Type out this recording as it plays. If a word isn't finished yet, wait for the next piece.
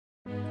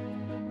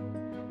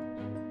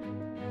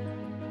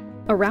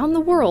Around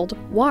the world,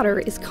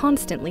 water is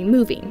constantly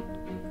moving.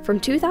 From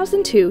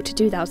 2002 to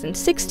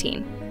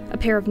 2016, a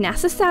pair of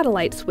NASA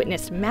satellites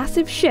witnessed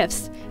massive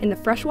shifts in the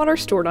freshwater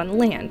stored on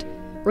land,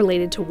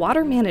 related to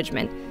water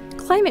management,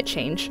 climate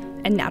change,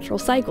 and natural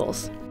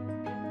cycles.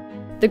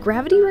 The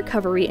Gravity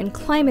Recovery and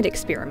Climate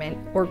Experiment,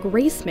 or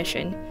GRACE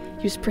mission,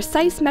 used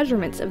precise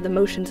measurements of the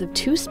motions of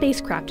two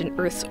spacecraft in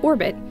Earth's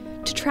orbit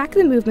to track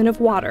the movement of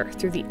water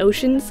through the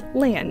oceans,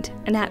 land,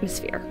 and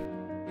atmosphere.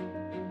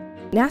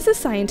 NASA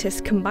scientists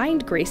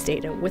combined GRACE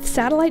data with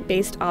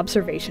satellite-based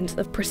observations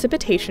of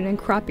precipitation and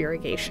crop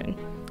irrigation,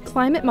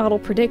 climate model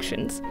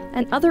predictions,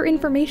 and other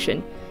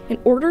information in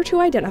order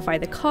to identify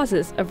the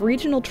causes of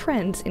regional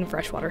trends in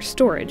freshwater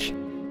storage.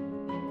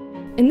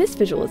 In this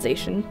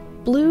visualization,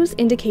 blues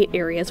indicate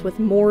areas with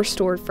more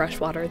stored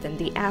freshwater than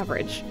the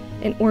average,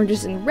 and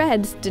oranges and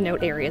reds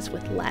denote areas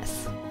with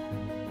less.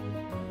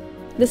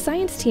 The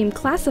science team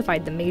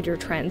classified the major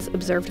trends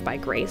observed by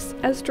GRACE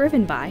as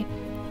driven by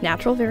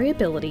natural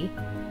variability,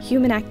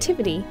 human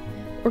activity,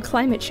 or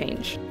climate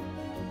change.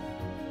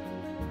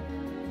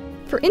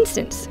 For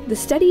instance, the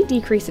steady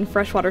decrease in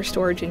freshwater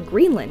storage in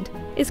Greenland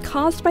is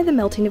caused by the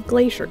melting of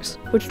glaciers,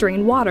 which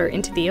drain water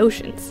into the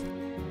oceans.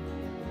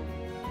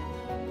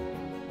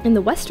 In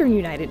the western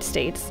United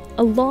States,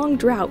 a long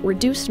drought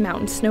reduced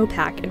mountain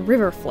snowpack and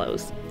river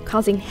flows,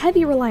 causing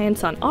heavy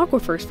reliance on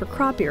aquifers for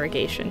crop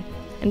irrigation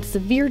and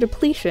severe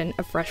depletion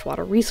of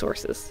freshwater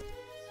resources.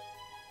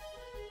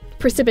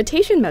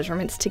 Precipitation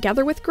measurements,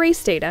 together with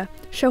GRACE data,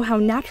 show how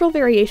natural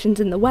variations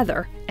in the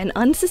weather and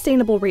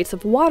unsustainable rates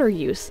of water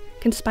use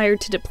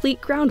conspired to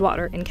deplete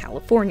groundwater in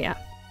California.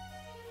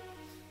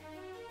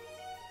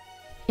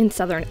 In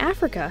southern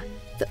Africa,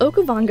 the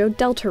Okavango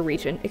Delta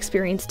region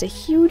experienced a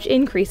huge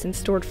increase in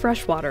stored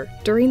freshwater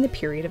during the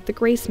period of the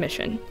GRACE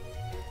mission.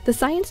 The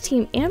science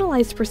team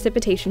analyzed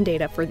precipitation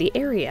data for the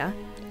area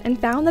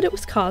and found that it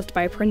was caused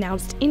by a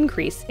pronounced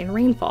increase in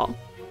rainfall.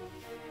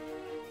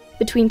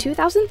 Between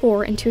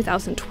 2004 and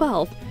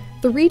 2012,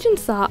 the region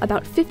saw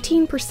about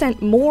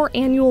 15% more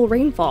annual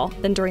rainfall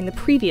than during the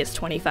previous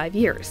 25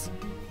 years.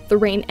 The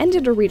rain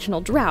ended a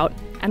regional drought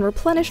and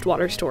replenished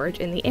water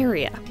storage in the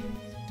area.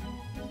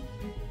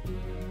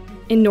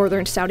 In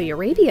northern Saudi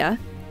Arabia,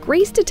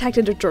 GRACE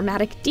detected a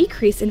dramatic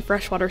decrease in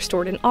freshwater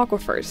stored in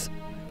aquifers.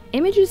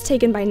 Images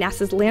taken by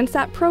NASA's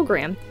Landsat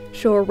program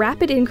show a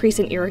rapid increase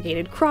in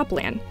irrigated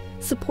cropland,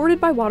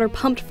 supported by water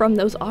pumped from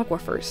those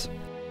aquifers.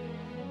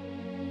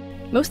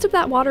 Most of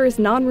that water is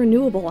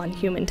non-renewable on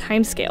human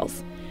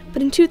timescales,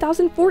 but in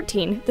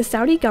 2014, the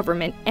Saudi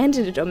government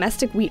ended a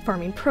domestic wheat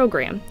farming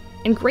program,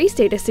 and GRACE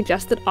data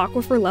suggests that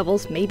aquifer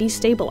levels may be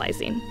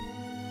stabilizing.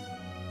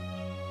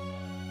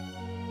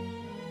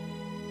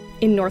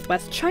 In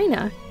northwest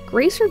China,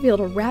 GRACE revealed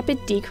a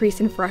rapid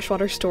decrease in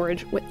freshwater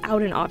storage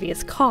without an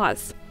obvious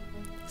cause.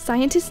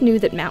 Scientists knew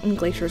that mountain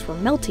glaciers were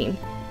melting,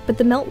 but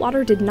the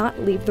meltwater did not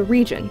leave the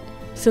region,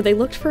 so they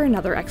looked for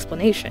another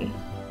explanation.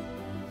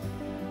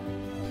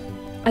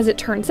 As it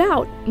turns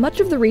out, much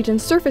of the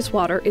region's surface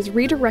water is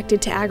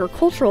redirected to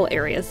agricultural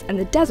areas and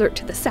the desert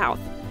to the south,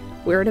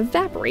 where it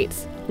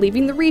evaporates,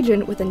 leaving the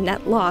region with a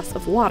net loss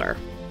of water.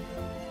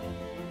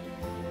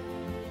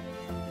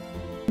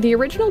 The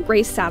original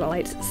GRACE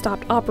satellites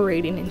stopped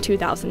operating in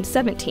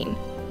 2017,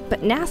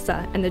 but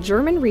NASA and the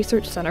German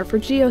Research Center for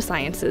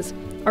Geosciences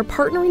are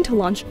partnering to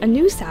launch a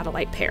new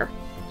satellite pair,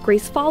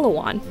 GRACE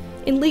Follow-On,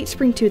 in late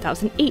spring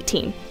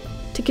 2018,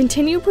 to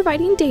continue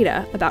providing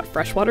data about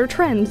freshwater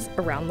trends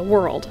around the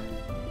world.